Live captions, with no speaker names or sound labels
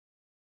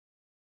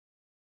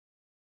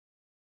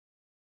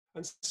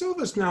And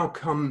silver's now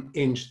come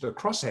into the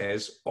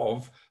crosshairs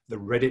of the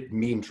Reddit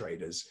meme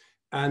traders.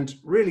 And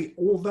really,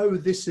 although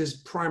this has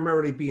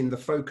primarily been the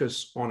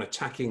focus on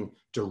attacking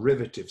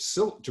derivative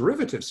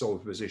silver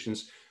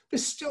positions,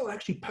 this still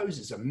actually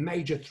poses a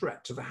major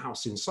threat to the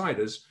house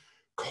insiders'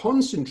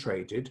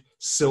 concentrated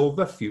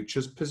silver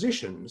futures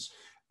positions,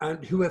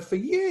 and who have for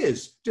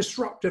years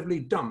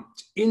disruptively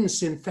dumped in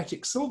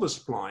synthetic silver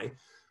supply,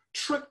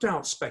 tricked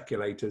out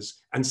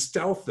speculators, and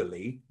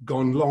stealthily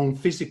gone long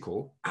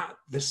physical at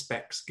the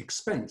spec's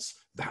expense.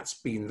 That's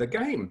been the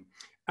game.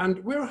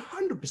 And we're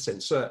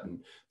 100%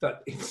 certain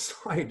that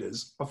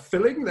insiders are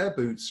filling their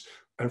boots,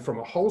 and from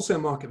a wholesale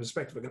market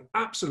perspective, I can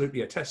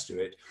absolutely attest to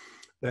it.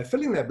 They're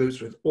filling their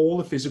boots with all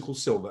the physical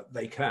silver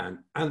they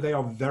can, and they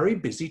are very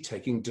busy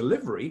taking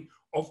delivery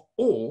of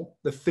all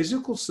the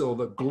physical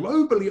silver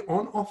globally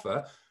on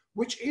offer,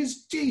 which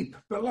is deep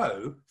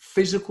below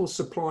physical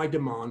supply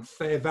demand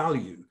fair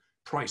value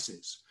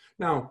prices.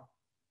 Now,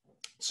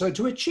 so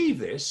to achieve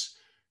this,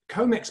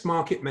 COMEX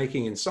market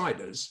making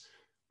insiders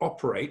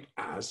operate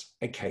as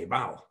a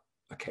cabal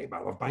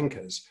of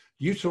bankers,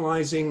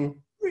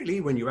 utilizing,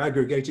 really, when you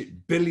aggregate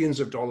it, billions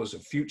of dollars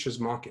of futures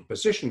market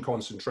position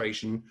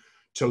concentration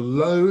to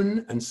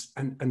loan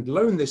and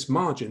loan this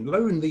margin,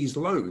 loan these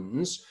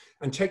loans,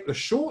 and take the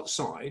short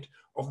side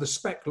of the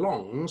spec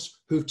longs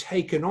who've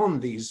taken on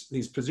these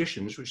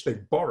positions which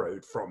they've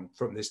borrowed from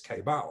this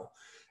cabal.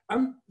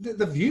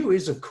 The view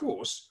is, of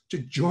course, to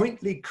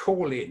jointly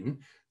call in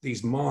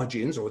these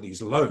margins or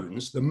these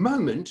loans the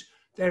moment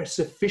they're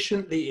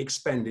sufficiently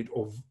expended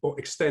or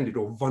extended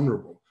or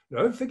vulnerable.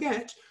 Don't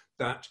forget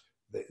that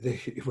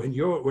when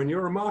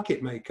you're a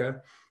market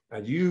maker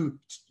and you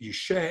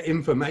share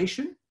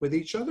information with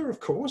each other, of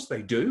course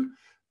they do,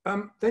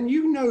 then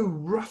you know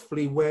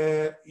roughly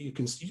where you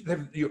can see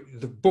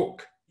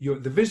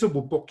the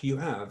visible book you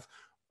have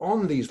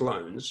on these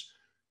loans.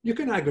 You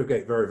can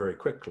aggregate very, very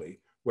quickly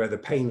where the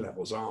pain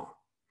levels are.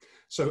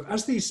 So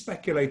as these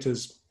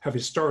speculators have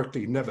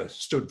historically never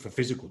stood for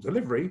physical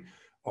delivery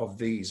of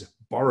these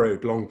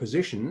borrowed long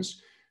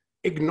positions,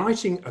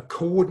 igniting a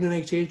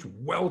coordinated,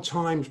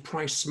 well-timed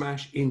price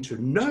smash into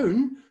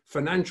known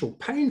financial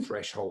pain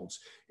thresholds,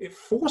 it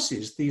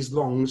forces these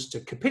longs to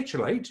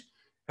capitulate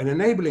and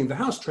enabling the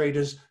house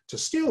traders to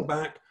steal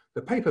back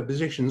the paper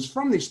positions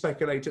from these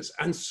speculators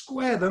and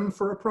square them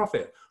for a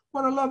profit.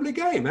 What a lovely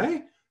game,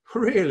 eh?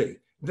 Really?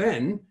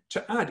 Then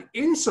to add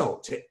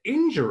insult to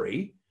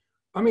injury,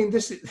 I mean,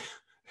 this is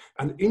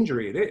an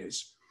injury it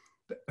is,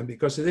 and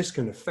because this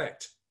can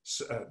affect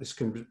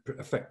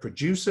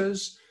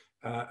producers,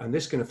 and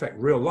this can affect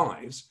real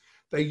lives.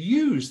 They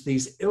use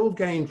these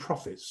ill-gained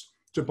profits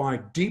to buy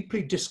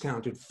deeply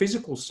discounted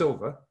physical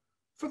silver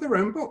for their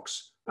own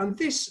books. And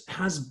this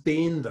has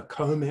been the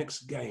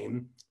COMEX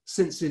game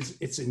since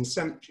its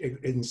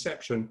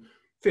inception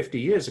 50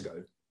 years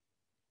ago.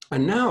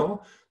 And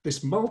now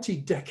this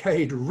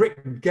multi-decade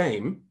rigged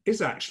game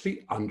is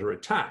actually under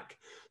attack.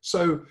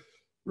 So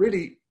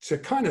really, to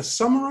kind of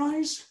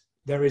summarize,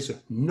 there is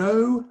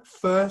no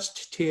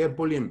first-tier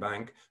bullion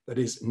bank that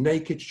is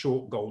naked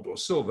short gold or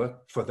silver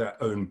for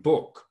their own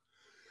book.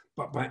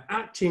 But by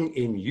acting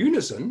in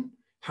unison,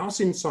 house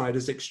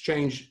insiders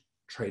exchange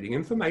trading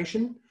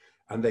information,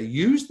 and they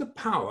use the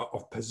power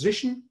of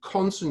position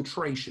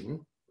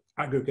concentration,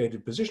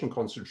 aggregated position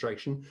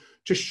concentration,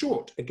 to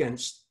short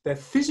against their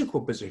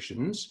physical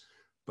positions,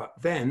 but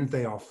then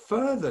they are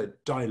further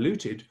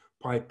diluted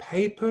by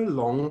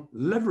paper-long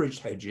leveraged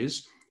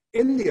hedges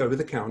in the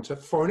over-the-counter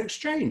foreign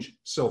exchange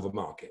silver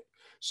market.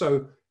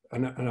 So,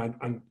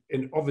 and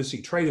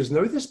obviously traders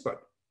know this,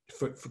 but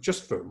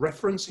just for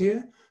reference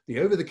here, the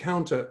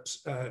over-the-counter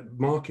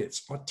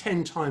markets are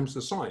 10 times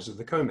the size of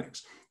the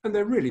COMEX. And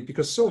they're really,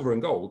 because silver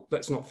and gold,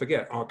 let's not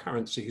forget, are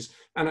currencies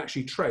and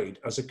actually trade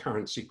as a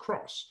currency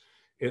cross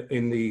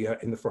in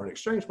the foreign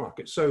exchange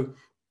market. So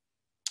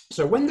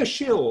when the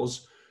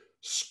shills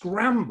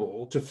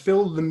scramble to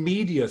fill the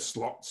media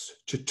slots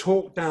to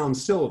talk down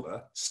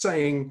silver,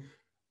 saying,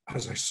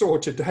 as I saw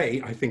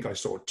today, I think I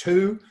saw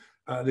two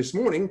this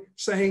morning,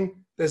 saying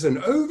there's an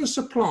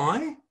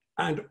oversupply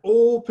and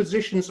all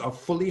positions are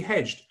fully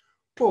hedged.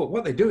 Well,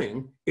 what they're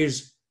doing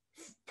is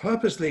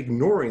purposely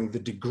ignoring the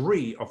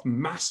degree of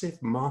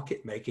massive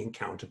market-making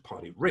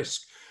counterparty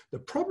risk. The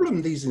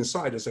problem these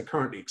insiders are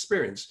currently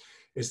experiencing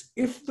is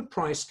if the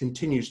price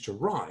continues to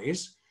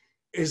rise,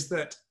 is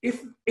that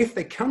if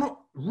they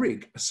cannot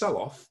rig a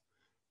sell-off,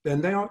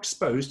 then they are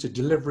exposed to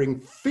delivering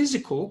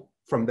physical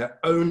from their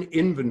own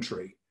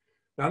inventory.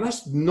 Now,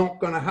 that's not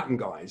going to happen,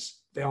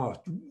 guys. They are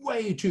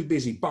way too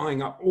busy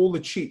buying up all the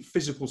cheap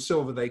physical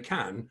silver they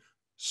can,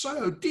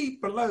 so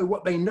deep below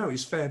what they know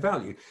is fair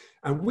value.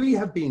 And we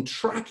have been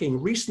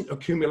tracking recent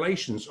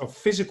accumulations of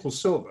physical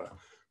silver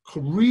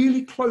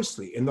really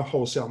closely in the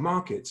wholesale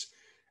markets.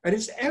 And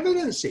it's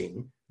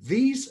evidencing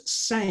these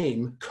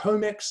same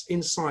COMEX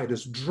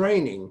insiders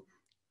draining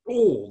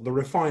all the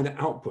refiner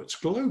outputs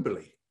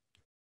globally.